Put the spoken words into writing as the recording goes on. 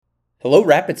Hello,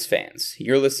 Rapids fans.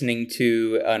 You're listening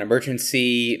to an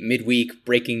emergency midweek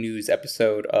breaking news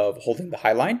episode of Holding the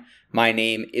Highline. My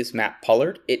name is Matt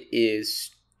Pollard. It is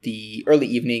the early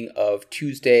evening of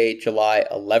Tuesday, July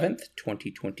 11th,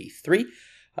 2023.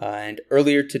 And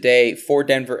earlier today, For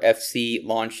Denver FC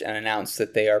launched and announced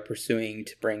that they are pursuing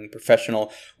to bring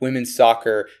professional women's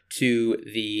soccer to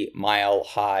the Mile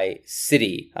High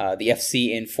City. The FC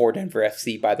in For Denver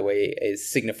FC, by the way,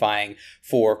 is signifying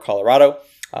for Colorado.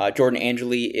 Jordan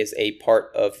Angeli is a part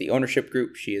of the ownership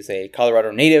group. She is a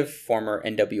Colorado native, former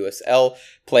NWSL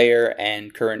player,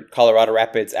 and current Colorado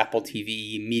Rapids Apple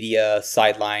TV media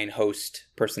sideline host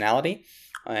personality.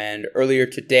 And earlier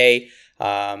today,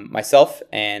 myself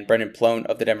and Brendan Plone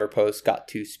of the Denver Post got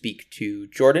to speak to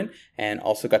Jordan and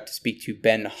also got to speak to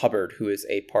Ben Hubbard, who is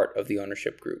a part of the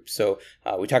ownership group. So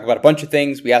we talk about a bunch of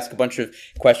things. We ask a bunch of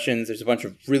questions. There's a bunch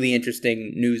of really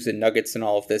interesting news and nuggets and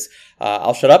all of this.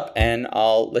 I'll shut up and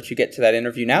I'll let you get to that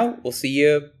interview now. We'll see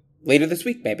you later this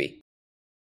week, maybe.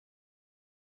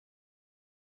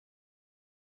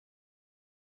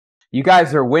 You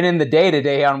guys are winning the day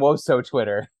today on Woso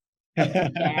Twitter.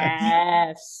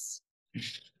 Yes.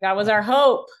 That was our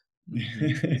hope.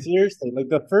 Seriously, like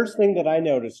the first thing that I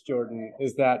noticed, Jordan,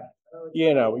 is that,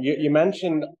 you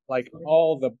mentioned like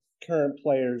all the current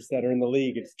players that are in the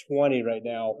league. It's 20 right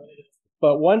now.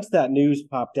 But once that news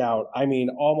popped out, I mean,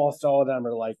 almost all of them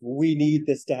are like, we need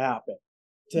this to happen.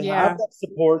 To have that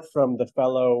support from the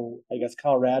fellow, I guess,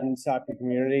 Coloradan soccer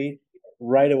community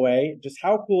right away, just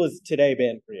how cool has today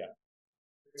been for you?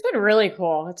 It's been really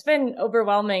cool. It's been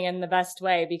overwhelming in the best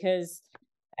way because,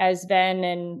 as Ben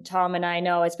and Tom and I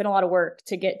know, it's been a lot of work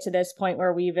to get to this point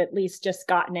where we've at least just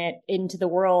gotten it into the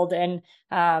world, and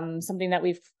something that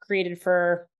we've created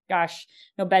for,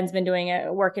 Ben's been doing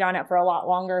it, working on it for a lot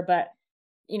longer. But,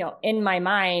 in my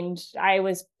mind, I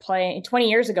was playing 20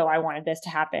 years ago. I wanted this to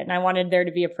happen. I wanted there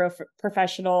to be a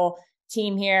professional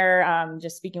team here.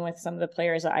 Just speaking with some of the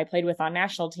players that I played with on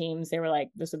national teams, they were like,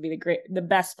 this would be the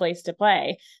best place to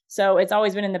play. So it's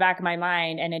always been in the back of my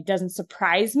mind, and it doesn't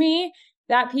surprise me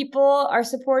that people are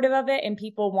supportive of it and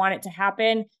people want it to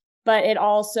happen. But it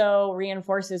also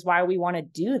reinforces why we want to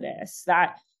do this,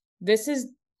 that this is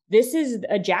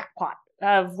a jackpot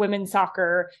of women's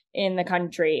soccer in the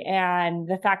country. And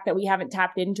the fact that we haven't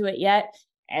tapped into it yet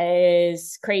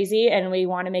is crazy. And we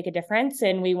want to make a difference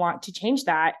and we want to change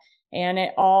that. And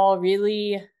it all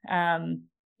really,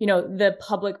 the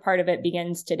public part of it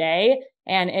begins today.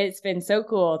 And it's been so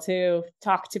cool to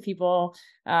talk to people.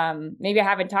 Maybe I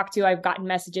haven't talked to. I've gotten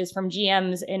messages from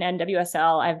GMs in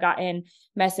NWSL. I've gotten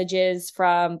messages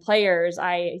from players.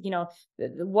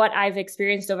 What I've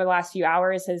experienced over the last few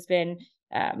hours has been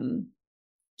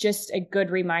just a good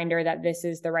reminder that this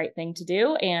is the right thing to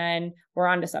do, and we're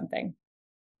onto something.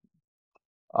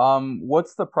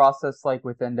 What's the process like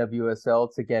with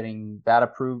NWSL to getting that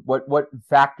approved? What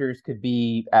factors could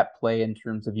be at play in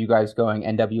terms of you guys going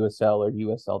NWSL or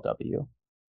USLW?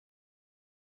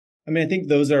 I mean, I think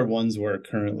those are ones we're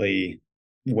currently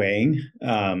weighing.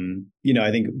 I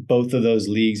think both of those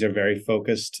leagues are very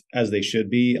focused, as they should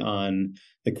be, on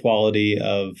the quality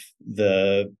of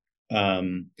the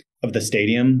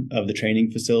stadium, of the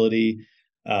training facility,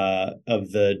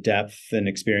 of the depth and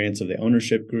experience of the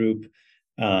ownership group.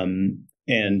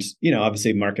 And,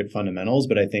 obviously market fundamentals,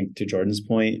 but I think to Jordan's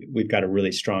point, we've got a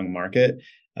really strong market.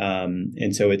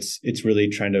 And so it's really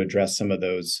trying to address some of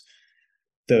those,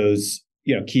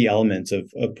 key elements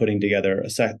of putting together a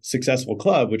successful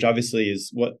club, which obviously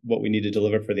is what we need to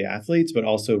deliver for the athletes, but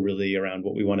also really around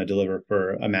what we want to deliver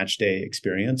for a match day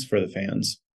experience for the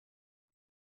fans.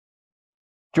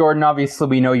 Jordan, obviously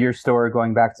we know your story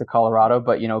going back to Colorado,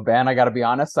 but Ben, I got to be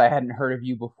honest, I hadn't heard of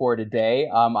you before today.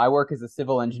 I work as a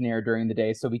civil engineer during the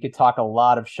day, so we could talk a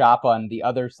lot of shop on the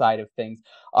other side of things.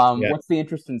 What's the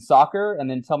interest in soccer? And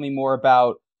then tell me more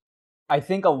about, I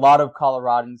think a lot of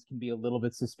Coloradans can be a little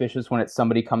bit suspicious when it's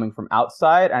somebody coming from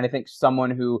outside. And I think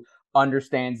someone who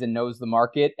understands and knows the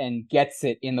market and gets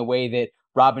it in the way that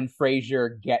Robin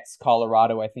Fraser gets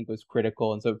Colorado, I think was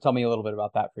critical. And so tell me a little bit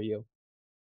about that for you.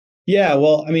 Yeah,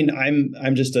 well, I mean,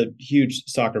 I'm just a huge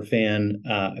soccer fan.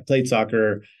 I played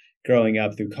soccer growing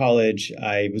up through college.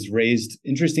 I was raised,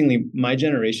 interestingly, my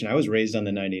generation, I was raised on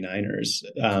the 99ers,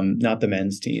 not the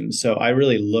men's team. So I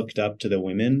really looked up to the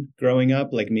women growing up.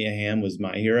 Like Mia Hamm was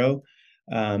my hero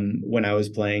when I was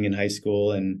playing in high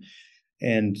school. And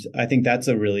I think that's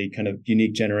a really kind of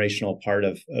unique generational part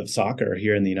of soccer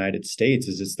here in the United States,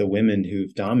 is it's the women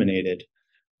who've dominated.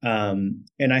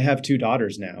 And I have two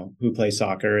daughters now who play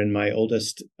soccer, and my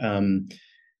oldest,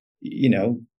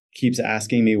 keeps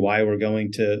asking me why we're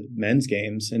going to men's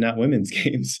games and not women's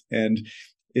games. And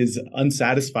is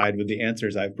unsatisfied with the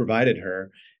answers I've provided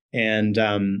her. And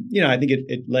I think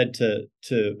it led to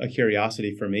a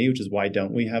curiosity for me, which is, why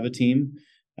don't we have a team?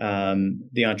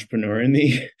 The entrepreneur in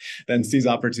me then sees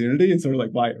opportunity, and sort of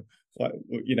like,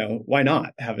 why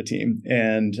not have a team?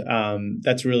 And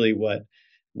that's really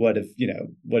what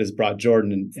has brought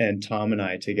Jordan and Tom and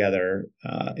I together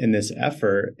in this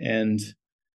effort. And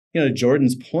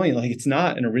Jordan's point, like, it's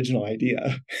not an original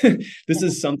idea. This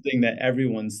is something that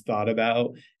everyone's thought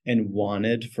about and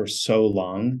wanted for so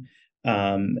long.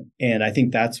 And I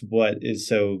think that's what is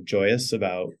so joyous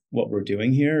about what we're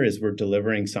doing here, is we're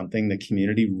delivering something the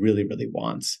community really, really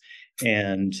wants.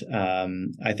 And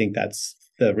I think that's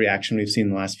the reaction we've seen in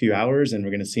the last few hours, and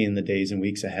we're going to see in the days and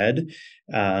weeks ahead.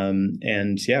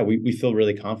 We feel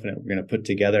really confident we're going to put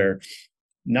together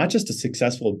not just a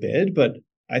successful bid, but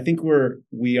I think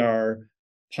we are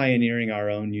pioneering our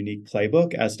own unique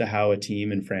playbook as to how a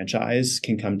team and franchise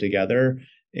can come together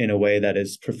in a way that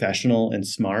is professional and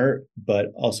smart, but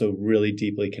also really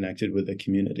deeply connected with the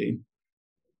community.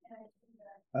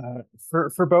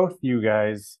 For both you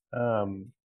guys,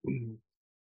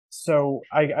 so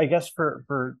I guess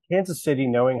for Kansas City,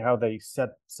 knowing how they set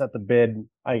the bid,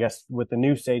 I guess with the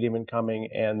new stadium incoming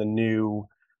and the new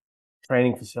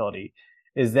training facility,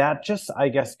 is that just, I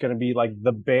guess, going to be like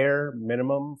the bare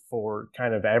minimum for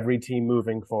kind of every team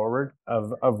moving forward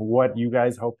of what you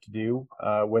guys hope to do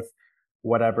with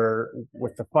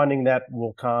the funding that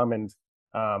will come and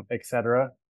et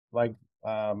cetera? Like,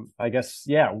 I guess,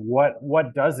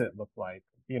 what does it look like?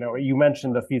 You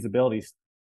mentioned the feasibility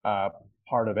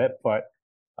part of it, but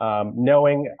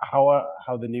knowing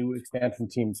how the new expansion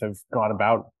teams have gone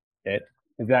about it,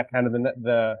 is that kind of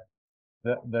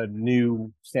the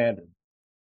new standard?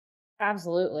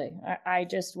 Absolutely. I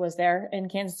just was there in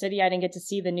Kansas City. I didn't get to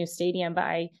see the new stadium, but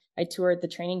I toured the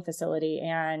training facility,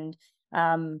 and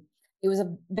it was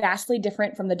vastly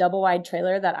different from the double wide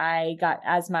trailer that I got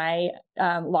as my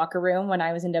locker room when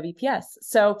I was in WPS.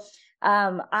 So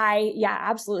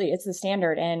absolutely, it's the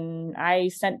standard. And I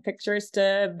sent pictures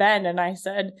to Ben and I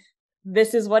said,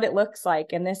 this is what it looks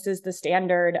like, and this is the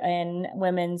standard in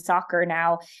women's soccer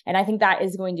now. And I think that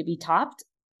is going to be topped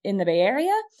in the Bay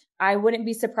Area. I wouldn't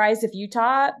be surprised if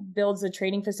Utah builds a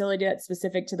training facility that's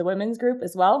specific to the women's group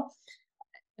as well.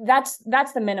 That's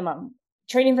the minimum.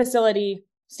 Training facility,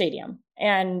 stadium.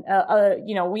 And,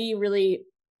 we really,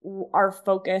 our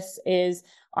focus is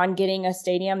on getting a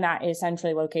stadium that is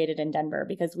centrally located in Denver,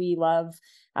 because we love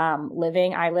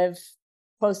living. I live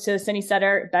close to the city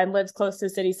center. Ben lives close to the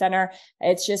city center.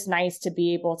 It's just nice to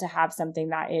be able to have something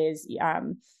that is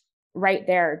right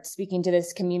there, speaking to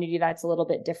this community that's a little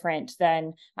bit different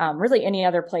than really any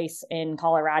other place in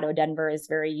Colorado. Denver is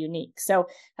very unique. So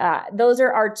those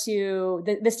are our two.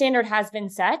 The standard has been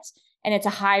set, and it's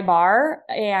a high bar,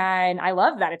 and I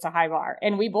love that it's a high bar.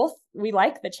 And we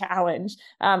like the challenge.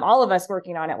 All of us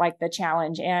working on it like the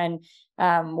challenge. And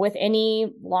with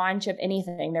any launch of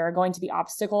anything, there are going to be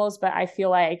obstacles, but I feel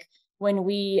like when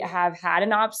we have had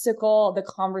an obstacle, the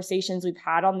conversations we've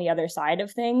had on the other side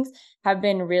of things have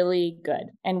been really good.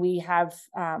 And we have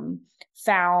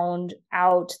found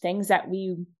out things that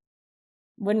we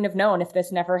wouldn't have known if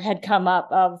this never had come up,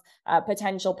 of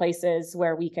potential places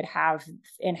where we could have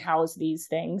and house these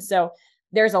things. So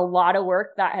there's a lot of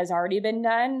work that has already been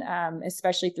done,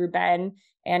 especially through Ben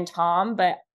and Tom,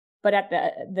 but at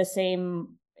the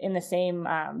same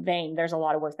vein, there's a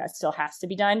lot of work that still has to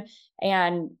be done.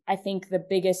 And I think the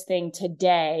biggest thing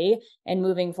today and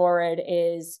moving forward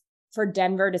is for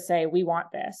Denver to say, we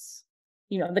want this.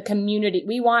 The community,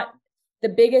 the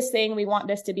biggest thing, we want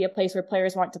this to be a place where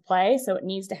players want to play. So it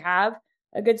needs to have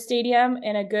a good stadium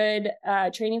and a good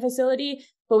training facility.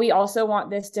 But we also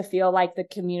want this to feel like the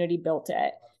community built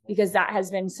it, because that has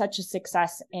been such a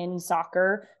success in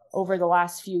soccer over the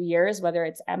last few years, whether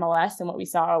it's MLS and what we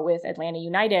saw with Atlanta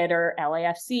United or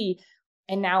LAFC,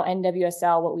 and now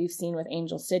NWSL, what we've seen with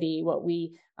Angel City,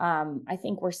 I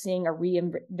think we're seeing a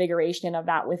reinvigoration of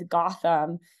that with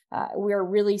Gotham. We're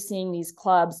really seeing these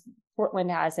clubs,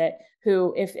 Portland has it,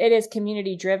 who, if it is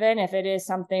community driven, if it is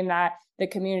something that the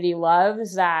community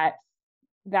loves, that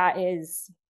is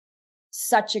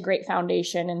such a great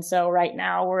foundation. And so right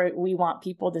now we want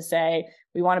people to say,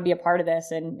 we want to be a part of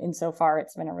this. And so far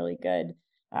it's been a really good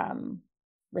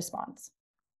response.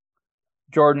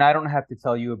 Jordan, I don't have to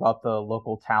tell you about the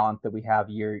local talent that we have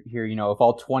here. If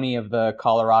all 20 of the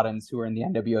Coloradans who are in the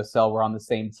NWSL were on the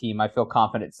same team, I feel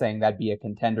confident saying that'd be a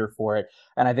contender for it.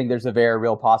 And I think there's a very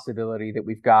real possibility that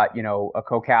we've got, a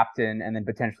co-captain and then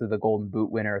potentially the Golden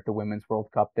Boot winner at the Women's World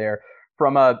Cup there.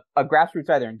 From a grassroots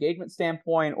either engagement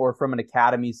standpoint or from an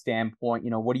academy standpoint,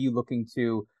 what are you looking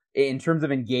to in terms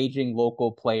of engaging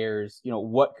local players,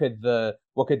 what could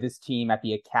this team at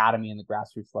the academy and the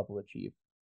grassroots level achieve?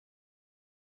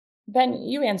 Ben,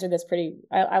 you answered this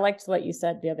I liked what you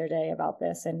said the other day about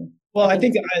this. And well, I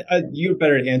think you're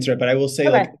better to answer it, but I will say,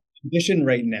 okay. ambition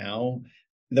right now,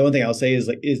 the one thing I'll say is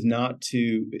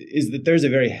that there's a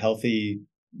very healthy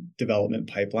development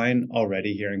pipeline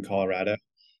already here in Colorado.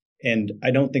 And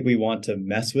I don't think we want to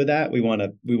mess with that. We want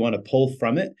to pull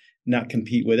from it, not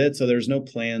compete with it. So there's no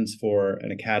plans for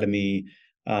an academy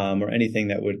or anything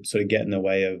that would sort of get in the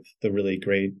way of the really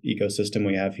great ecosystem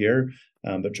we have here.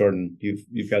 But Jordan,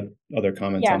 you've got other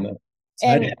comments on that.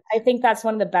 And I think that's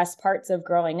one of the best parts of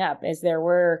growing up is there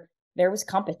was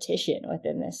competition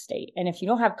within this state. And if you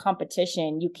don't have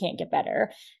competition, you can't get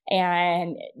better.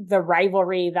 And the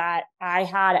rivalry that I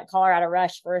had at Colorado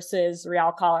Rush versus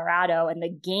Real Colorado and the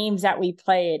games that we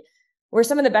played were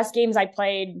some of the best games I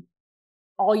played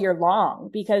all year long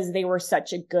because they were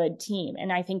such a good team.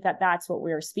 And I think that that's what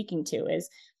we were speaking to is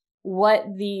what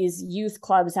these youth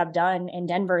clubs have done in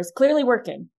Denver is clearly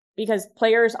working because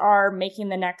players are making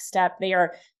the next step. They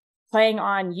are playing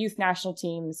on youth national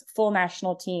teams, full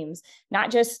national teams, not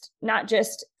just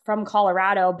from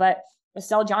Colorado, but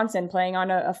Estelle Johnson playing on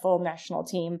a full national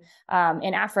team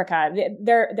in Africa.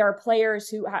 There are players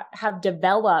who have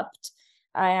developed,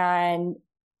 and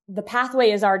the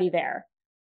pathway is already there.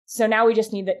 So now we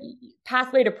just need the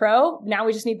pathway to pro. Now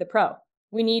we just need the pro.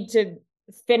 We need to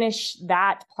finish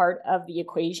that part of the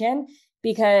equation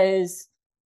because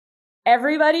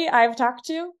everybody I've talked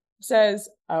to says,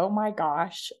 "Oh my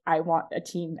gosh, I want a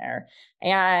team there."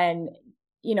 And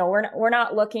we're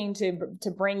not looking to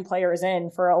bring players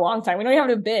in for a long time. We don't even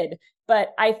have to bid.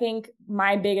 But I think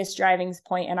my biggest driving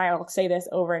point, and I'll say this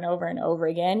over and over and over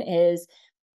again, is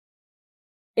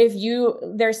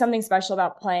there's something special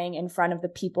about playing in front of the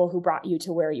people who brought you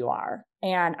to where you are.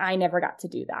 And I never got to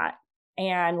do that.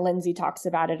 And Lindsay talks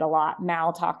about it a lot.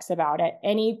 Mal talks about it.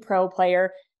 Any pro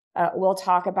player will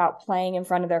talk about playing in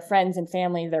front of their friends and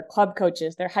family, their club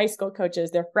coaches, their high school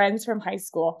coaches, their friends from high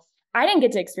school. I didn't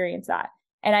get to experience that.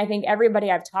 And I think everybody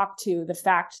I've talked to, the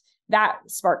fact that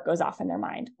spark goes off in their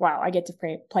mind. Wow, I get to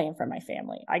play in front of my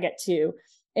family. I get to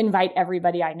invite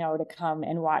everybody I know to come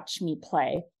and watch me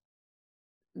play.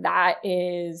 That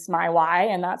is my why.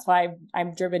 And that's why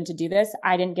I'm driven to do this.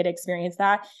 I didn't get to experience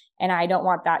that. And I don't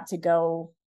want that to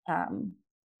go. I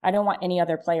don't want any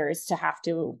other players to have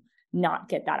to not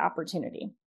get that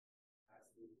opportunity.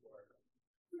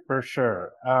 For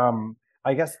sure.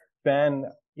 I guess, Ben,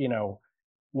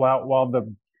 while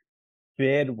the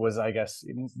bid was,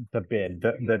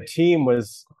 the team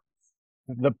was,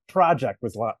 the project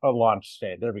was a launch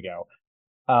state. There we go.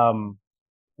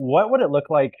 What would it look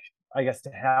like, I guess, to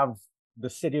have the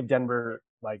city of Denver,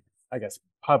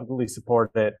 publicly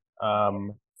support it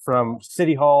from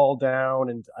City Hall down?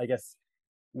 And I guess,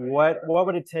 what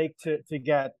would it take to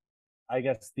get,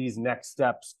 these next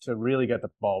steps to really get the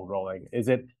ball rolling? Is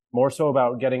it more so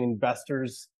about getting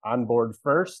investors on board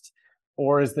first,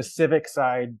 or is the civic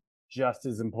side just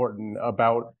as important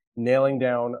about nailing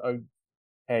down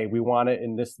hey, we want it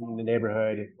in the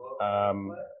neighborhood,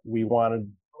 we want to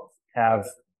have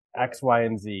X, Y,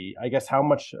 and Z? I guess how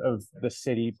much of the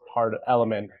city part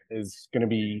element is going to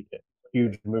be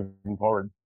huge moving forward?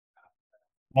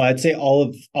 Well, I'd say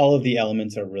all of the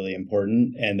elements are really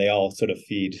important, and they all sort of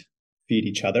feed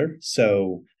each other.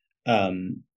 So, I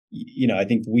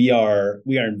think we are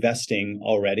investing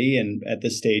already, and at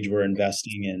this stage, we're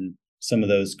investing in some of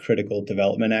those critical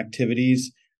development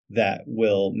activities that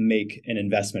will make an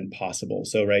investment possible.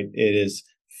 So, right, it is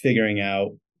figuring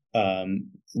out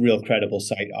real credible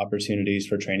site opportunities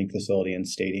for training facility and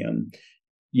stadium.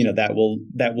 That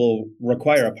will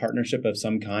require a partnership of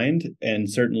some kind, and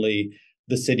certainly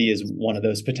the city is one of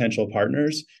those potential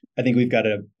partners. I think we've got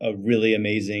a really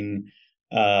amazing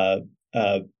advocate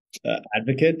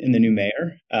in the new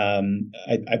mayor.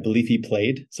 I believe he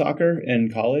played soccer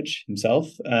in college himself.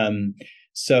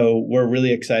 So we're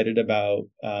really excited about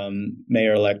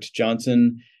Mayor-elect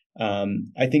Johnson.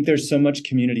 I think there's so much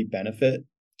community benefit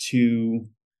to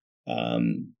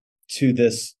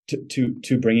this,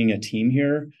 to bringing a team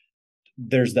here.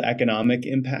 There's the economic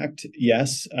impact,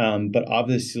 yes, but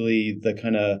obviously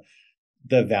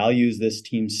the values this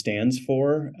team stands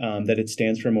for, that it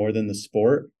stands for more than the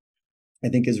sport, I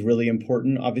think is really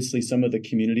important. Obviously, some of the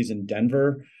communities in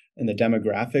Denver and the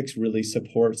demographics really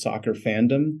support soccer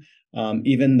fandom.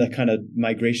 Even the kind of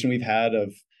migration we've had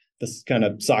of this kind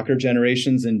of soccer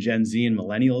generations and Gen Z and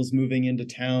millennials moving into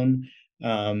town.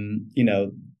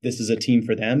 This is a team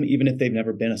for them, even if they've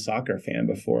never been a soccer fan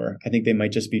before. I think they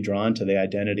might just be drawn to the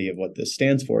identity of what this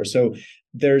stands for. So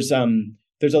there's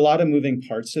there's a lot of moving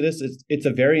parts to this. It's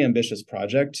a very ambitious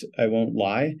project, I won't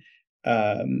lie.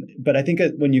 But I think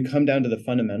that when you come down to the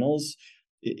fundamentals,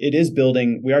 it is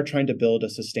building, we are trying to build a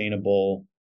sustainable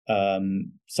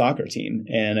soccer team.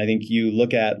 And I think you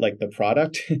look at like the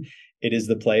product, it is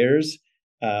the players,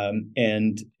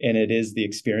 and it is the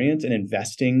experience, and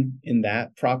investing in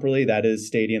that properly. That is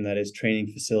stadium, that is training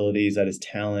facilities, that is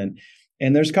talent,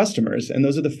 and there's customers, and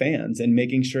those are the fans, and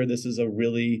making sure this is a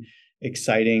really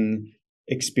exciting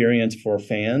experience for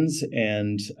fans,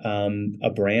 and a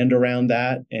brand around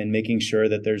that, and making sure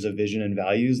that there's a vision and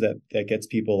values that gets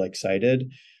people excited.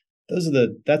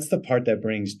 That's the part that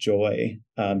brings joy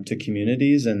to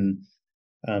communities. And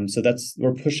so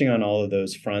we're pushing on all of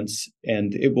those fronts,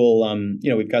 and it will,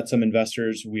 we've got some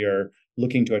investors we are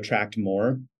looking to attract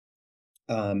more,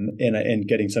 and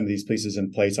getting some of these pieces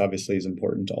in place obviously is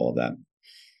important to all of that.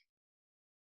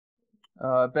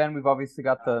 Ben, we've obviously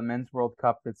got the Men's World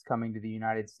Cup that's coming to the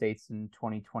United States in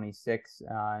 2026.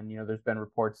 And, there's been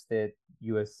reports that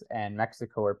U.S. and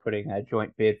Mexico are putting a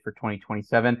joint bid for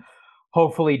 2027.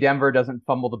 Hopefully Denver doesn't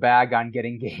fumble the bag on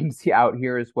getting games out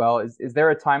here as well. Is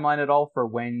there a timeline at all for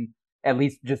when, at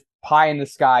least just pie in the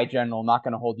sky general, not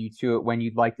going to hold you to it, when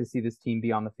you'd like to see this team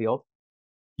be on the field?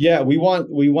 Yeah, we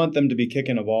want them to be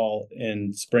kicking a ball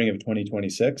in spring of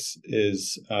 2026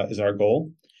 is our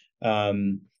goal.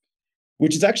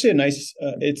 Which is actually a nice.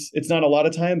 It's not a lot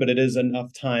of time, but it is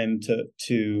enough time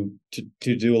to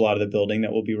do a lot of the building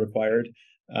that will be required,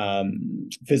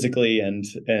 physically and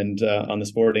on the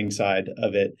sporting side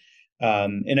of it.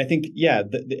 And I think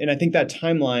and I think that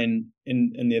timeline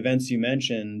in the events you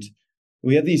mentioned,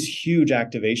 we have these huge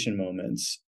activation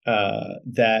moments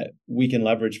that we can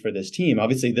leverage for this team.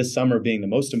 Obviously, this summer being the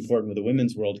most important with the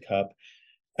Women's World Cup.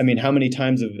 I mean, how many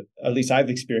times at least I've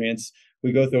experienced,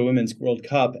 we go through a Women's World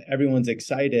Cup, everyone's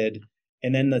excited,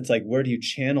 and then it's like, where do you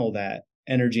channel that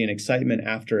energy and excitement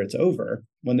after it's over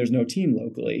when there's no team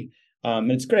locally?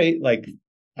 And it's great. Like,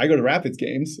 I go to Rapids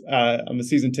games. I'm a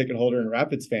season ticket holder and a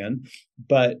Rapids fan,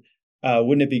 but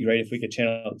wouldn't it be great if we could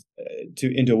channel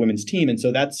into a women's team? And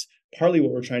so that's partly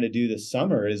what we're trying to do this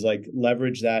summer, is like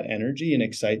leverage that energy and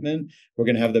excitement. We're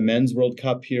going to have the Men's World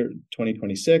Cup here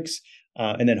 2026,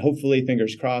 and then hopefully,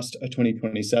 fingers crossed, a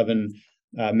 2027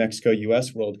 Mexico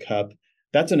US World Cup.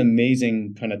 That's an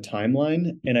amazing kind of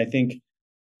timeline. And I think,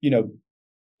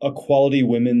 a quality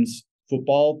women's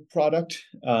football product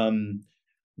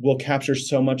will capture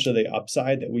so much of the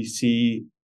upside that we see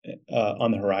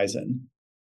on the horizon.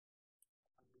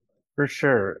 For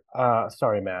sure.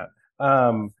 Sorry, Matt.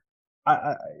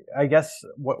 I guess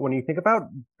when you think about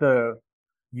the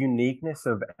uniqueness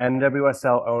of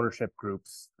NWSL ownership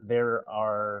groups, there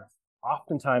are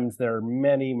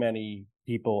many, many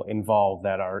people involved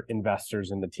that are investors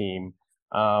in the team.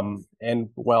 And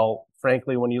well,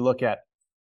 frankly, when you look at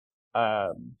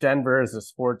Denver as a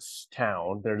sports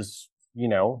town, there's,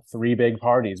 three big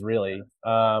parties really.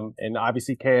 And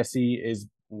obviously KSE is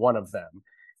one of them.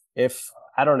 If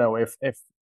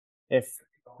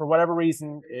for whatever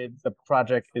reason the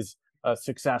project is a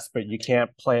success, but you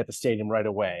can't play at the stadium right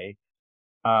away,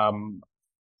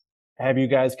 have you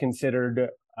guys considered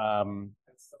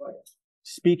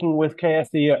speaking with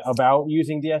KSE about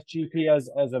using the SGP as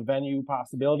a venue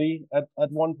possibility at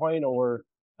one point? Or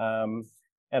and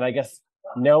I guess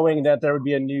knowing that there would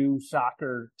be a new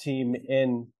soccer team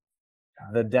in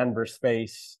the Denver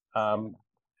space, how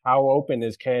open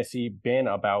is KSE been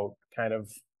about kind of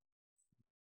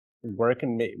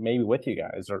working maybe with you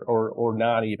guys, or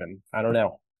not even? I don't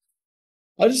know.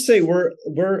 I'll just say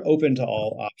we're open to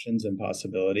all options and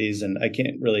possibilities, and I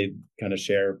can't really kind of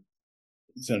share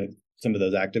some of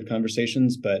those active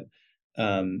conversations, but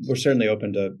we're certainly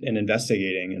open to and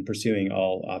investigating and pursuing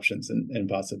all options and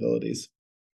possibilities.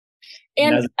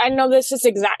 And I know this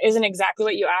isn't exactly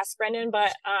what you asked, Brendan,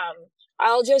 but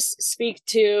I'll just speak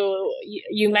to,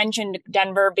 you mentioned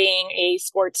Denver being a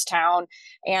sports town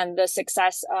and the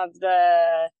success of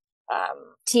the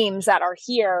teams that are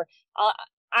here.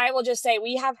 I will just say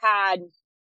we have had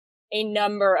a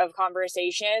number of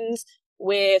conversations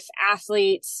with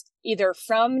athletes either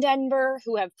from Denver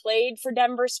who have played for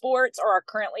Denver sports or are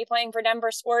currently playing for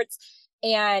Denver sports,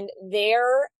 and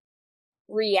their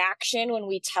reaction when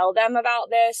we tell them about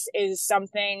this is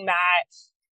something that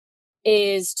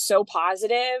is so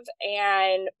positive,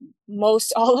 and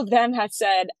most all of them have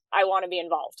said, I want to be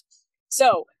involved.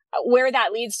 So where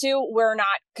that leads to, we're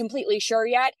not completely sure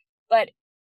yet, but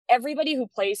everybody who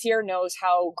plays here knows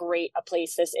how great a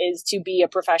place this is to be a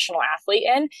professional athlete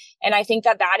in. And I think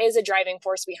that is a driving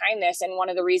force behind this. And one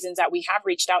of the reasons that we have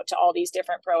reached out to all these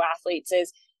different pro athletes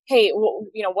is hey,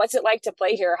 what's it like to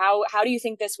play here? How do you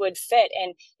think this would fit?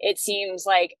 And it seems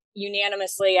like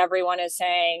unanimously everyone is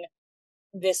saying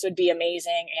this would be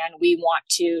amazing and we want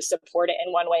to support it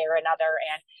in one way or another.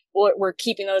 And we're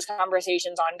keeping those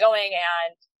conversations ongoing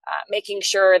and making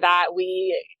sure that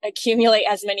we accumulate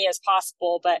as many as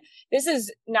possible. But this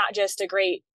is not just a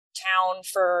great town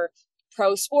for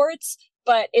pro sports,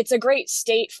 but it's a great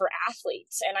state for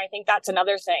athletes. And I think that's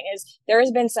another thing, is there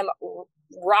has been some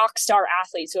rock star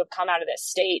athletes who have come out of this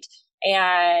state.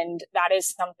 And that is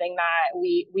something that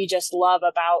we just love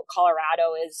about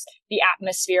Colorado, is the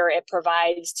atmosphere it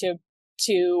provides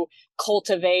to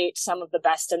cultivate some of the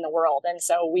best in the world. And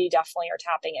so we definitely are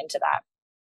tapping into that.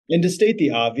 And to state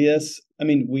the obvious, I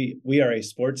mean, we are a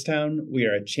sports town, we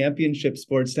are a championship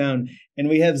sports town, and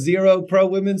we have 0 pro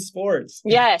women's sports.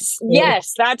 Yes,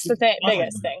 that's the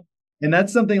biggest thing. And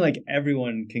that's something like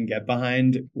everyone can get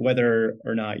behind, whether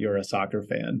or not you're a soccer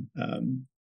fan.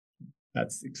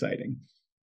 That's exciting.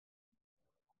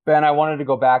 Ben, I wanted to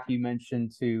go back. You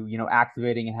mentioned to,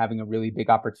 activating and having a really big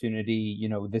opportunity,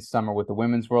 this summer with the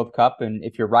Women's World Cup. And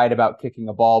if you're right about kicking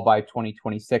a ball by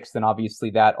 2026, then obviously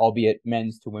that, albeit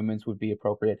men's to women's, would be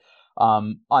appropriate.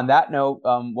 On that note,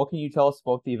 what can you tell us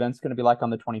about the event's going to be like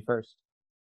on the 21st?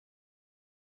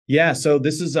 Yeah, so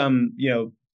this is,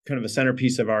 kind of a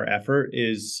centerpiece of our effort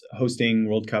is hosting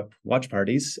World Cup watch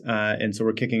parties. And so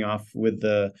we're kicking off with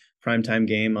the primetime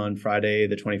game on Friday,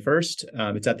 the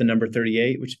 21st. It's at the number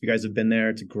 38, which if you guys have been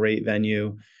there, it's a great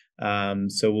venue.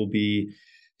 So we'll be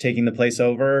taking the place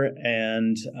over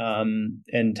and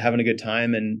having a good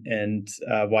time and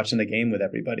watching the game with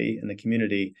everybody in the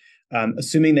community.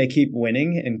 Assuming they keep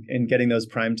winning and getting those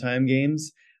primetime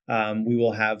games, we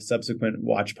will have subsequent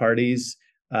watch parties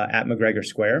at McGregor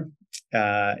Square.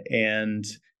 And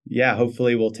yeah,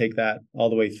 hopefully we'll take that all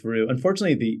the way through.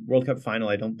 Unfortunately, the World Cup final,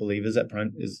 I don't believe is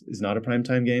not a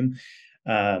primetime game.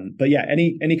 But yeah,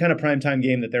 any kind of primetime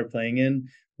game that they're playing in,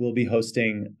 we'll be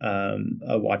hosting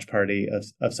a watch party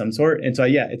of some sort. And so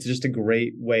yeah, it's just a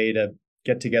great way to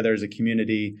get together as a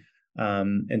community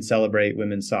and celebrate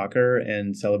women's soccer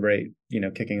and celebrate,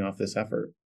 kicking off this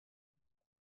effort.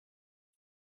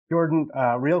 Jordan,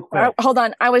 real quick. Hold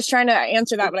on. I was trying to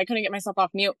answer that, but I couldn't get myself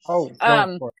off mute.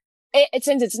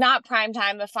 Since it's not prime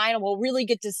time, the final, we'll really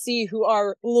get to see who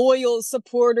our loyal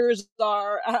supporters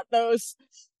are at those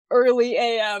early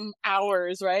AM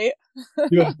hours, right?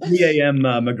 3 a.m.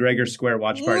 McGregor Square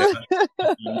watch party.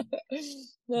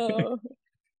 No.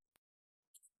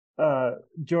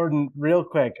 Jordan, real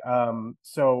quick.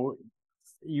 So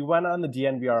you went on the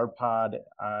DNVR pod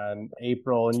on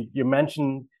April, and you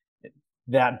mentioned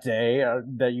that day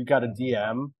that you got a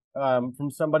DM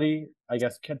from somebody, I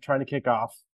guess, trying to kick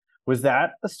off. Was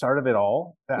that the start of it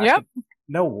all? Yep.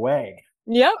 No way.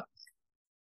 Yep.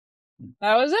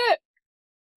 That was it.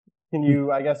 Can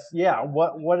you, I guess, yeah,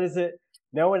 what is it?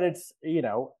 No, and it's,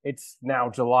 it's now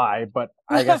July, but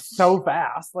I guess so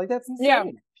fast. Like, that's insane. Yeah.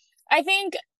 I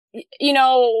think,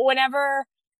 whenever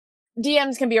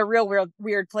DMs can be a real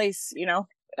weird place,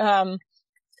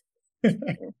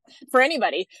 for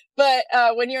anybody. But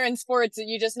when you're in sports,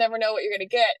 you just never know what you're going to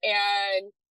get.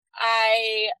 And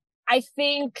I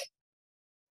think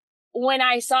when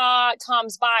I saw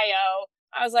Tom's bio,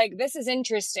 I was like, this is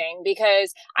interesting,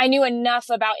 because I knew enough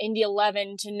about Indy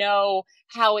 11 to know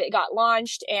how it got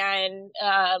launched and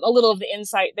a little of the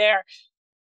insight there.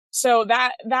 So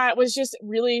that was just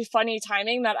really funny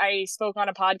timing that I spoke on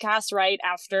a podcast right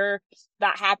after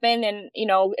that happened and,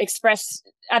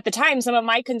 expressed at the time some of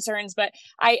my concerns. But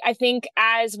I think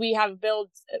as we have built,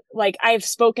 like, I've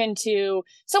spoken to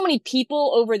so many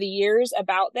people over the years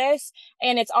about this,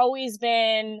 and it's always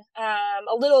been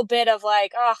a little bit of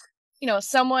like,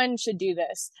 someone should do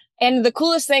this. And the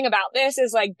coolest thing about this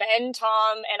is, like, Ben,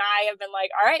 Tom, and I have been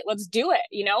like, all right, let's do it,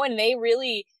 and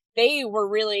they were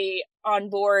really on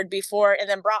board before, and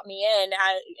then brought me in,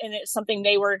 and it's something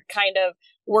they were kind of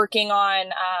working on,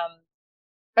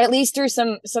 at least through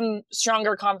some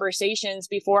stronger conversations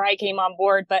before I came on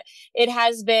board. But it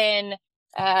has been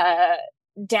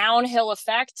downhill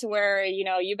effect where,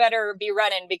 you better be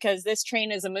running, because this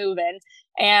train is a moving,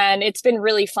 and it's been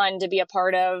really fun to be a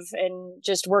part of and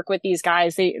just work with these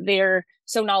guys. They're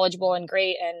so knowledgeable and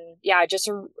great, and yeah, just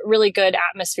a really good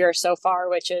atmosphere so far,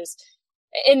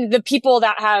 and the people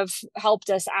that have helped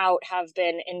us out have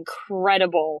been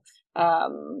incredible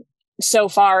so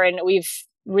far. And we've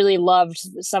really loved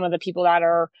some of the people that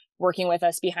are working with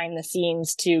us behind the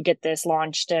scenes to get this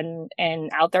launched and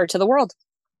out there to the world.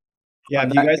 Yeah,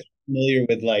 you guys are familiar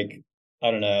with, like, I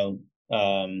don't know,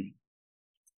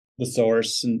 The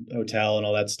Source and Hotel and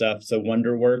all that stuff. So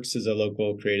Wonderworks is a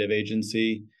local creative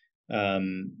agency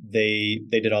They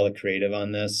did all the creative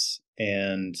on this,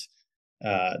 and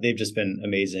they've just been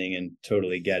amazing and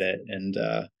totally get it.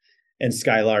 And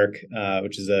Skylark,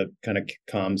 which is a kind of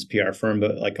comms PR firm,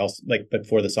 but but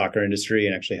for the soccer industry,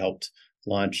 and actually helped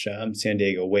launch San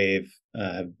Diego Wave,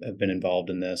 have been involved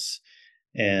in this.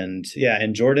 And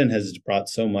Jordan has brought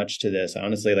so much to this.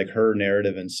 Honestly, like, her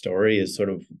narrative and story is sort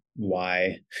of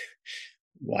why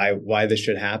this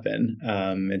should happen.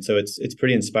 And so it's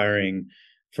pretty inspiring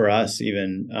for us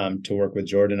even to work with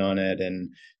Jordan on it. And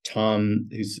Tom,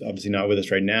 who's obviously not with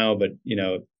us right now, but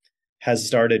has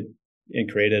started and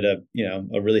created a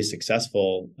really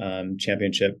successful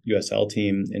championship USL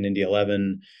team in Indy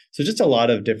 11. So just a lot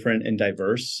of different and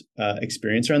diverse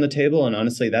experience around the table. And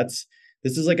honestly,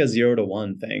 this is like a 0 to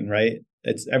 1 thing, right?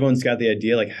 Everyone's got the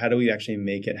idea, like, how do we actually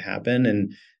make it happen?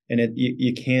 And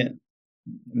you can't.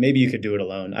 Maybe you could do it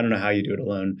alone. I don't know how you do it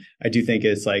alone. I do think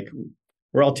it's like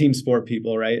we're all team sport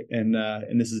people, right? And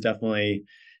this is definitely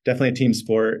a team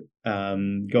sport,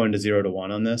 going to 0 to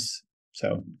 1 on this.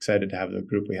 So excited to have the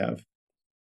group we have.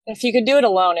 If you could do it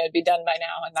alone, it would be done by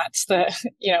now. And that's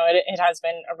it has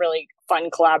been a really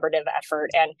fun collaborative effort.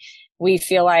 And we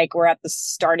feel like we're at the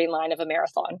starting line of a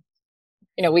marathon.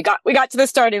 We got to the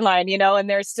starting line, and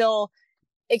there's still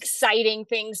exciting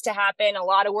things to happen, a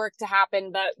lot of work to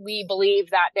happen, but we believe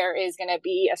that there is going to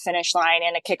be a finish line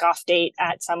and a kickoff date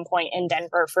at some point in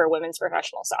Denver for women's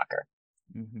professional soccer.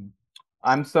 Mm-hmm.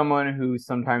 I'm someone who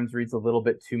sometimes reads a little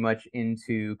bit too much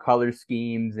into color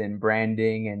schemes and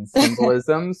branding and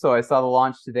symbolism. So I saw the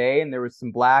launch today, and there was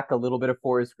some black, a little bit of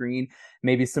forest green,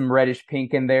 maybe some reddish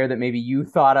pink in there that maybe you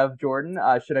thought of, Jordan.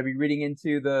 Should I be reading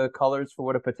into the colors for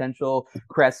what a potential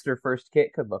crest or first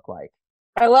kit could look like?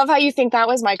 I love how you think that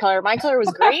was my color. My color was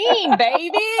green,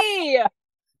 baby.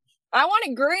 I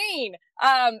wanted green.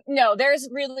 No, there's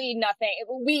really nothing.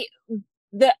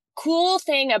 The cool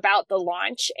thing about the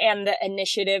launch and the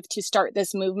initiative to start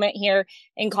this movement here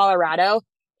in Colorado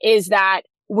is that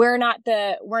we're not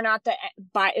the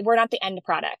end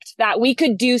product. That we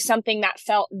could do something that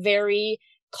felt very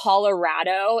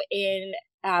Colorado in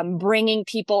bringing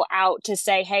people out to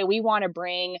say, hey, we want to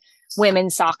bring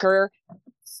women's soccer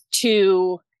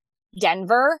to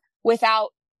Denver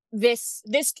without this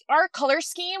our color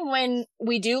scheme when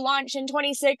we do launch in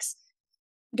 26,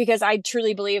 because I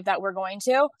truly believe that we're going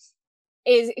to,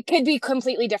 it could be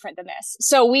completely different than this.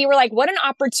 So we were like, what an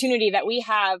opportunity that we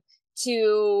have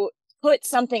to put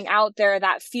something out there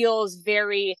that feels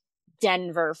very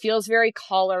Denver, feels very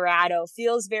Colorado,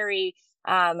 feels very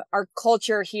our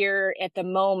culture here at the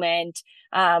moment.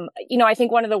 I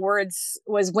think one of the words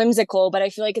was whimsical, but I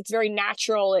feel like it's very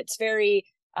natural. It's very,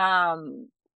 I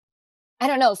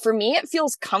don't know. For me, it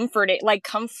feels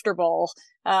comfortable.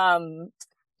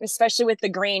 Especially with the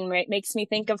green, it makes me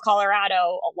think of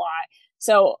Colorado a lot.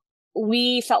 So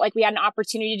we felt like we had an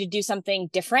opportunity to do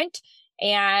something different,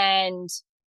 and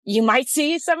you might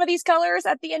see some of these colors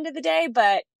at the end of the day,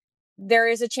 but there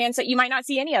is a chance that you might not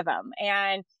see any of them.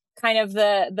 And kind of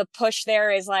the push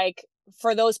there is like,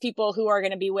 for those people who are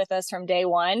going to be with us from day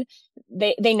one,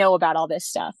 they know about all this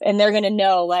stuff, and they're going to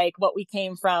know like what we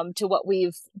came from to what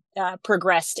we've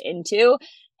progressed into.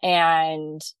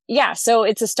 And so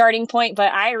it's a starting point,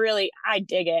 but I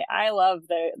dig it. I love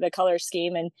the color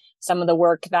scheme and some of the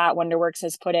work that Wonderworks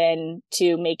has put in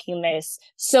to making this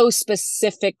so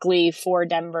specifically for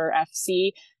Denver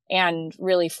FC, and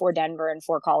really for Denver and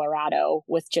for Colorado,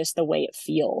 with just the way it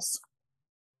feels.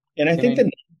 And I think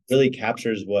that really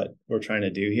captures what we're trying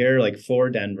to do here. Like, for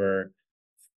Denver,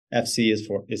 FC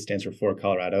stands for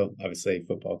Colorado, obviously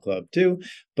football club too,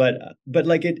 but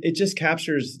like it just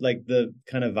captures like the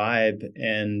kind of vibe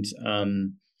and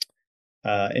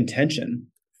intention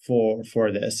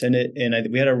for this. And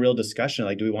we had a real discussion,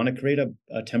 like, do we want to create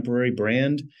a temporary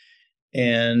brand?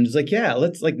 And it's like, yeah,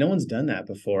 let's, like, no one's done that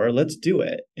before. Let's do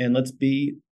it, and let's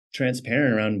be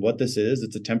transparent around what this is.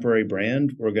 It's a temporary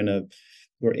brand.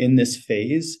 We're in this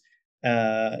phase.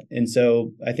 And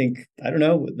so I think, I don't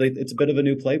know, like, it's a bit of a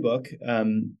new playbook,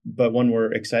 but one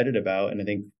we're excited about. And I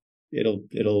think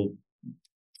it'll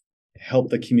help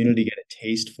the community get a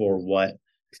taste for what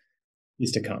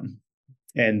is to come.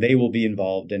 And they will be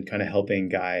involved in kind of helping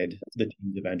guide the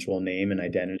team's eventual name and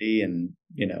identity. And,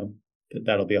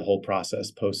 that'll be a whole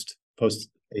process post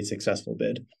a successful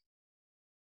bid.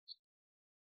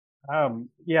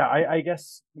 I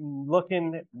guess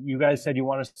you guys said you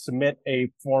want to submit a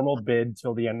formal bid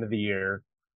till the end of the year.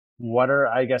 What are,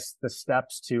 I guess, the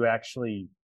steps to actually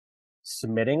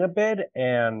submitting a bid,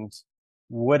 and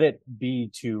would it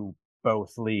be to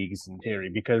both leagues in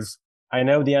theory? Because I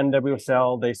know the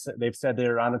NWSL, they've said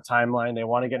they're on a timeline. They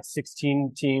want to get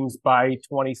 16 teams by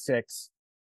 26.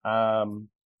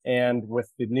 And with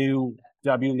the new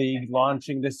W League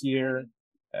launching this year,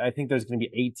 I think there's going to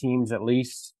be 8 teams at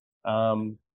least.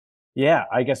 Yeah,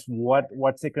 I guess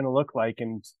what's it going to look like?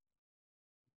 And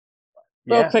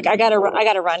Real quick, I gotta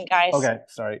run, guys. Okay,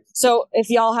 sorry. So if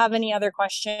y'all have any other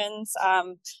questions,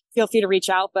 feel free to reach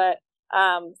out. But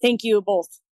thank you both.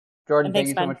 Jordan, thank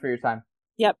you so much for your time.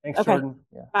 Yep. Thanks, okay. Jordan.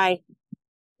 Yeah. Bye.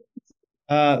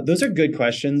 Those are good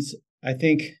questions. I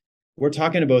think we're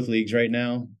talking to both leagues right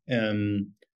now.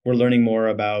 We're learning more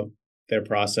about their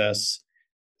process.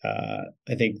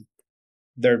 I think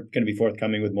they're going to be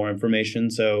forthcoming with more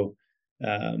information. So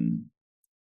I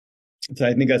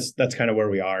think that's kind of where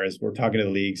we are, is we're talking to the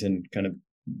leagues and kind of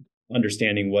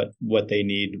understanding what they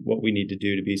need, what we need to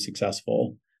do to be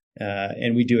successful.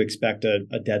 And we do expect a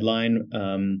deadline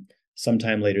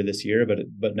sometime later this year, but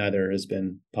neither has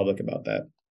been public about that.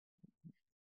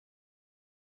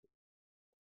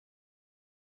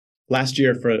 Last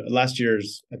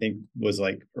year's, I think, was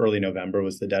like early November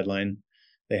was the deadline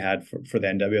they had for the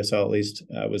NWSL, at least.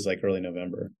 Was like early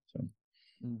November. So.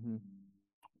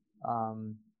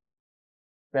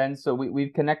 Ben, so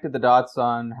we've connected the dots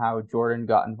on how Jordan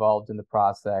got involved in the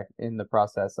process.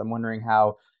 I'm wondering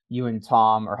how you and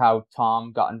Tom, or how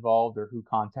Tom got involved, or who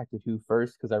contacted who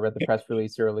first, because I read the press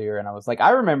release earlier and I was like, I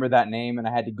remember that name, and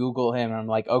I had to Google him, and I'm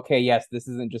like, okay, yes, this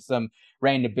isn't just some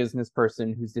random business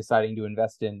person who's deciding to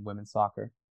invest in women's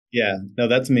soccer. Yeah, no,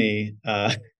 that's me,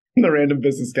 the random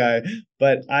business guy.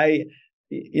 But I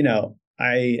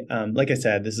like I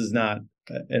said, this is not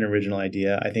an original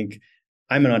idea. I think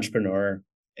I'm an entrepreneur,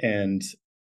 and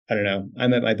I don't know,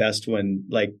 I'm at my best when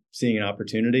like seeing an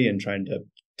opportunity and trying to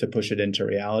push it into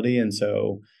reality. And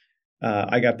so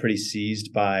I got pretty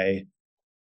seized by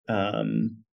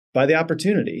the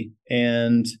opportunity,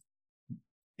 and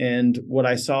what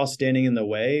I saw standing in the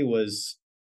way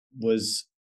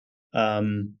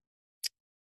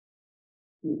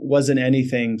wasn't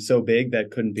anything so big that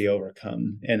couldn't be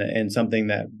overcome, and something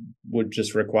that would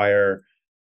just require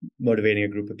motivating a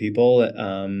group of people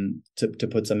to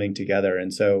put something together.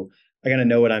 And so I kind of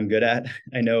know what I'm good at.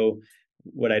 I know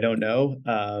what I don't know.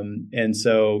 And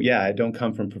so, yeah, I don't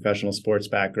come from professional sports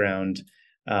background.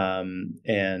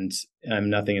 And I'm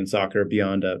nothing in soccer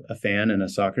beyond a fan and a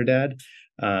soccer dad.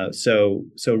 So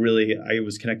really, I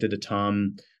was connected to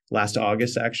Tom last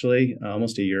August, actually,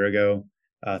 almost a year ago,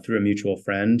 through a mutual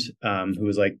friend who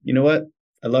was like, you know what?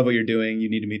 I love what you're doing.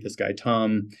 You need to meet this guy,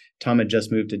 Tom. Tom had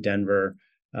just moved to Denver.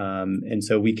 And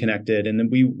so we connected, and then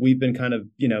we've been kind of,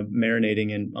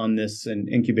 marinating on this and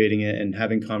incubating it and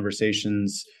having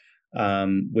conversations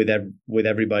with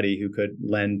everybody who could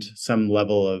lend some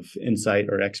level of insight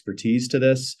or expertise to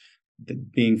this,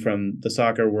 being from the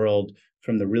soccer world,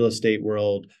 from the real estate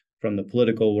world, from the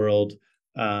political world.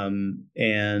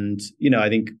 And, I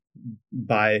think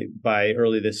by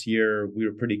early this year, we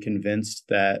were pretty convinced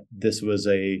that this was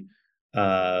an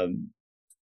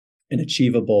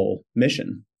achievable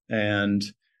mission. And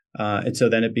so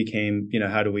then it became,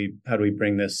 how do we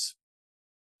bring this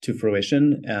to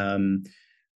fruition?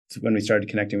 So when we started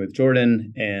connecting with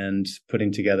Jordan and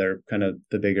putting together kind of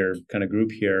the bigger kind of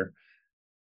group here,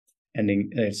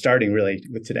 starting really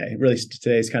with today. Really,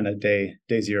 today's kind of day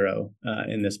zero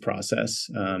in this process.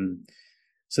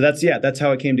 So that's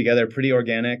how it came together. Pretty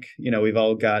organic. We've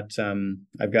all got. I'm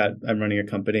running a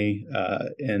company,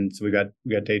 and so we got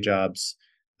day jobs.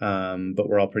 But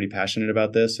we're all pretty passionate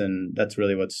about this, and that's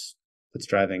really what's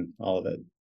driving all of it.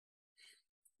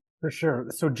 For sure.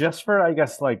 So just for, I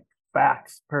guess, like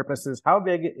facts purposes, how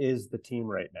big is the team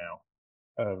right now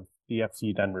of the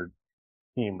FC Denver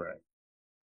team, right?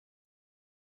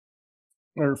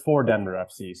 Or for Denver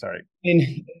FC, sorry. I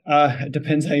mean, it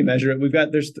depends how you measure it. We've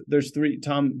got there's 3.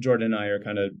 Tom, Jordan, and I are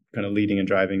kind of leading and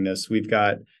driving this. We've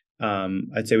got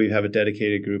I'd say we have a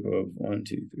dedicated group of 1,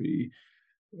 2, 3.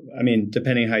 I mean,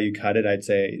 depending how you cut it, I'd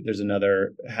say there's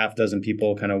another half dozen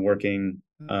people kind of working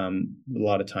a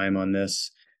lot of time on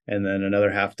this, and then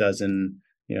another half dozen,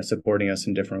 supporting us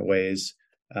in different ways.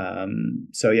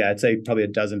 So yeah, I'd say probably a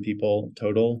dozen people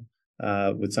total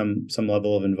with some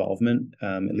level of involvement,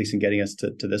 at least in getting us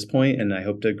to this point. And I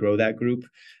hope to grow that group.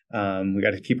 We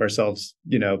got to keep ourselves,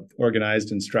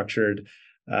 organized and structured.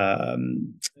 But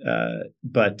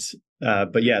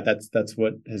yeah, that's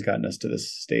what has gotten us to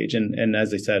this stage. And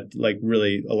as I said, like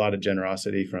really a lot of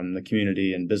generosity from the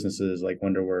community and businesses like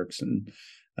Wonderworks and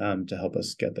to help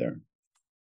us get there.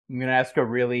 I'm going to ask a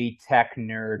really tech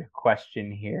nerd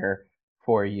question here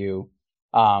for you,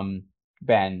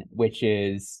 Ben, which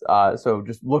is, so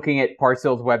just looking at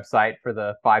Parcil's website for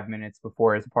the 5 minutes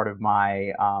before as part of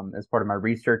my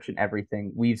research and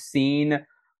everything, we've seen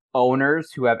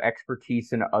owners who have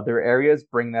expertise in other areas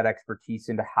bring that expertise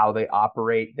into how they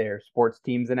operate their sports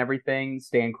teams and everything.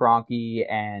 Stan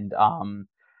Kroenke and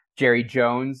Jerry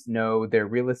Jones know their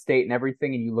real estate and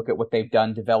everything, and you look at what they've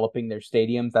done developing their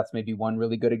stadiums. That's maybe one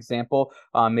really good example.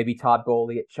 Maybe Todd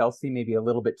Bowley at Chelsea, maybe a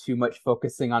little bit too much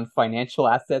focusing on financial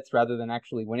assets rather than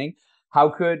actually winning. How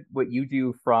could what you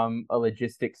do from a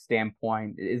logistics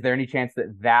standpoint, is there any chance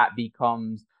that that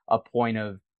becomes a point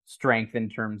of strength in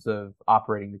terms of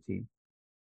operating the team?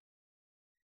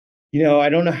 I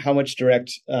don't know how much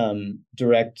direct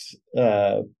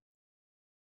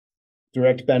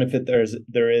benefit there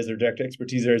is or direct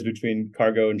expertise there is between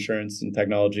cargo insurance and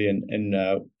technology and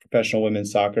professional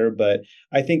women's soccer. But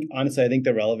I think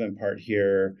the relevant part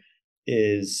here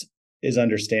is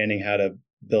understanding how to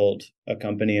build a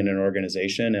company and an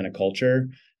organization and a culture,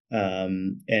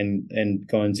 and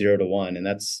going 0 to 1. And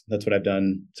that's what I've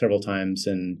done several times.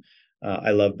 And I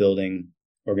love building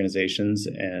organizations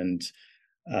and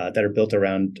that are built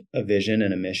around a vision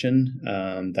and a mission.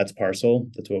 That's Parcel.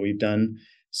 That's what we've done.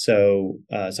 So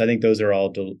I think those are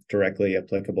all directly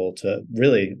applicable to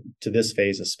this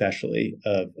phase, especially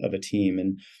of a team.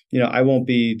 And, I won't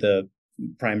be the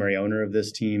primary owner of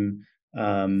this team.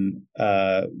 We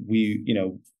are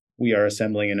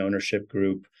assembling an ownership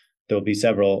group. There'll be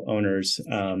several owners,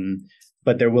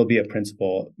 but there will be a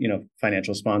principal,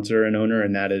 financial sponsor and owner.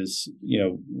 And that is,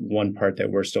 one part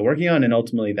that we're still working on. And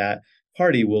ultimately that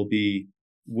party will be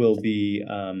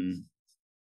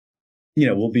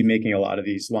making a lot of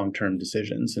these long-term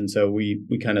decisions. And so we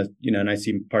kind of, and I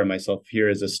see part of myself here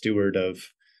as a steward of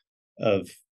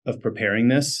preparing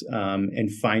this,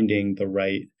 and finding the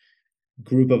right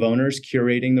group of owners,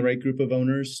 curating the right group of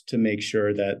owners to make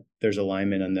sure that there's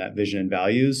alignment on that vision and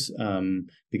values,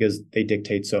 because they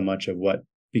dictate so much of what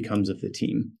becomes of the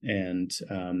team. And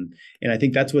I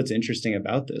think that's what's interesting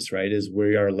about this, right? Is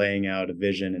we are laying out a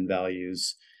vision and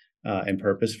values, and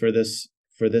purpose for this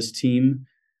team.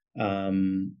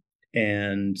 And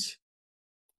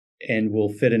we'll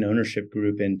fit an ownership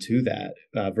group into that,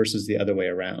 versus the other way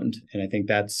around. And I think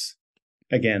that's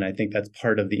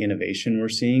part of the innovation we're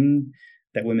seeing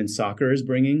that women's soccer is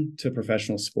bringing to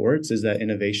professional sports, is that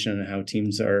innovation on how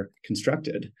teams are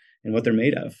constructed and what they're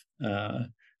made of.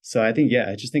 So I think,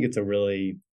 I just think it's a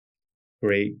really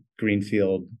great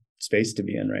greenfield space to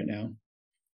be in right now.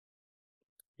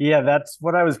 Yeah, that's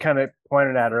what I was kind of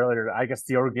pointing at earlier. I guess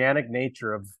the organic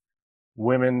nature of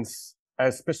women's,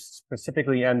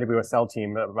 specifically NWSL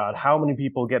team, about how many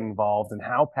people get involved and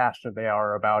how passionate they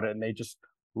are about it, and they just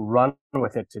run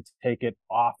with it to take it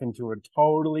off into a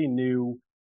totally new,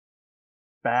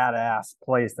 badass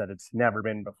place that it's never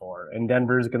been before. And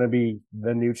Denver is going to be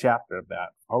the new chapter of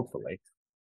that, hopefully.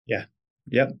 Yeah.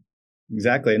 Yep.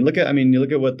 Exactly. And you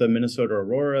look at what the Minnesota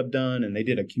Aurora have done, and they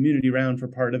did a community round for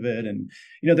part of it. And,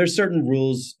 there's certain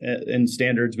rules and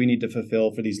standards we need to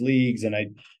fulfill for these leagues. And I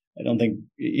don't think,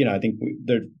 I think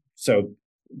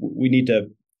we need to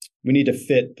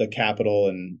fit the capital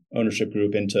and ownership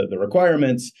group into the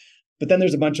requirements, but then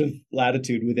there's a bunch of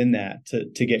latitude within that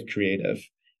to get creative.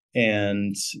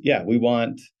 And we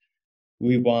want,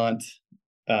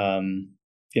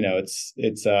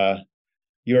 it's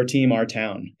your team, our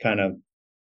town kind of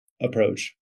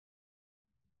approach.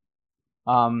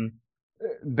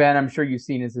 Ben, I'm sure you've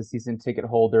seen as a season ticket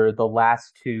holder, the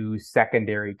last two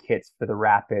secondary kits for the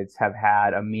Rapids have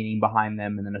had a meaning behind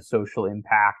them and then a social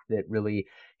impact that really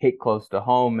hit close to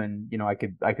home. And, I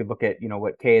could look at,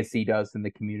 what KSC does in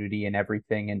the community and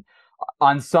everything. And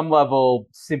on some level,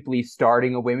 simply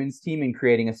starting a women's team and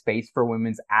creating a space for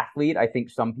women's athlete, I think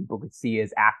some people could see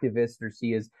as activist or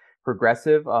see as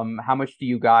progressive. How much do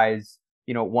you guys,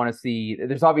 want to see?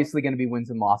 There's obviously going to be wins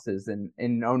and losses, and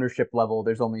in ownership level,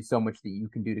 there's only so much that you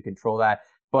can do to control that.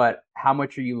 But how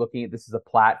much are you looking at this as a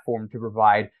platform to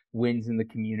provide wins in the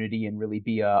community and really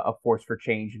be a force for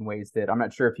change in ways that, I'm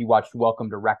not sure if you watched Welcome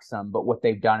to Wrexham, but what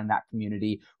they've done in that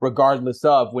community, regardless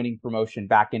of winning promotion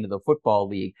back into the football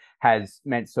league, has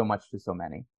meant so much to so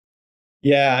many.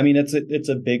 Yeah, it's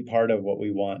a big part of what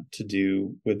we want to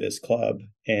do with this club.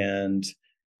 And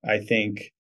I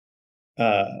think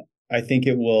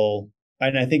it will,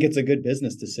 and I think it's a good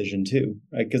business decision too,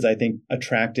 right? Because I think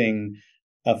attracting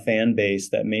a fan base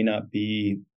that may not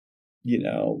be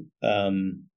a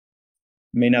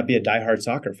diehard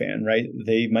soccer fan, right?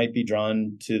 They might be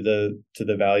drawn to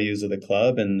the values of the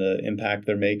club and the impact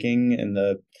they're making, and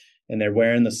they're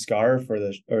wearing the scarf or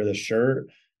the shirt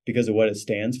because of what it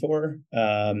stands for.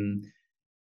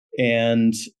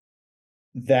 And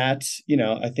that,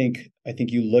 I think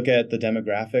you look at the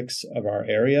demographics of our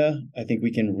area. I think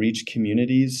we can reach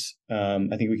communities.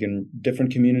 I think we can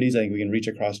different communities. I think we can reach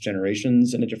across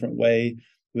generations in a different way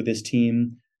with this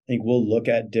team. I think we'll look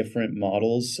at different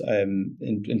models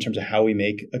in terms of how we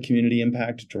make a community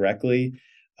impact directly.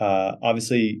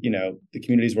 Obviously, the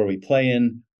communities where we play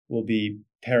in will be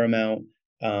paramount.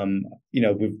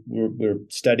 We're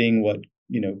studying what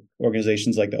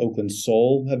organizations like the Oakland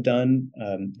Soul have done.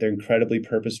 They're incredibly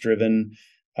purpose driven.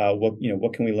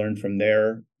 What can we learn from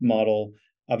their model?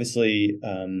 Obviously,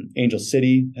 Angel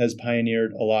City has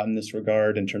pioneered a lot in this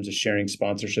regard in terms of sharing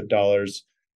sponsorship dollars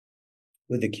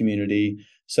with the community.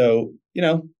 So,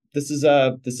 this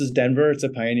is Denver. It's a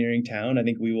pioneering town. I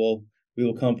think we will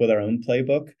come up with our own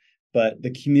playbook, but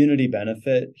the community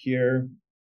benefit here,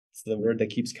 it's the word that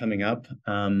keeps coming up.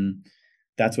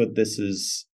 That's what this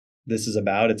is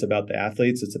about. It's about the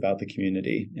athletes. It's about the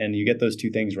community. And you get those two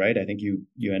things right, I think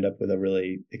you end up with a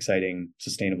really exciting,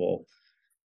 sustainable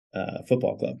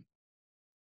football club.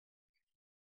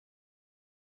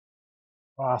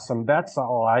 Awesome. That's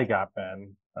all I got,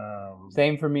 Ben.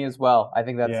 Same for me as well. I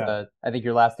think Yeah. I think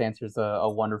your last answer is a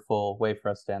wonderful way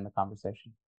for us to end the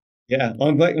conversation. Yeah, well,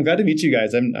 I'm glad to meet you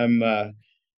guys. I'm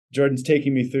Jordan's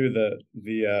taking me through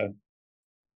the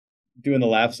doing the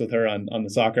laps with her on the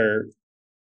soccer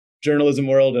journalism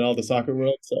world and all the soccer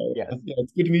world. So Yes.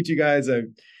 It's good to meet you guys.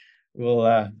 It's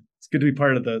good to be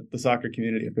part of the soccer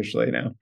community officially now.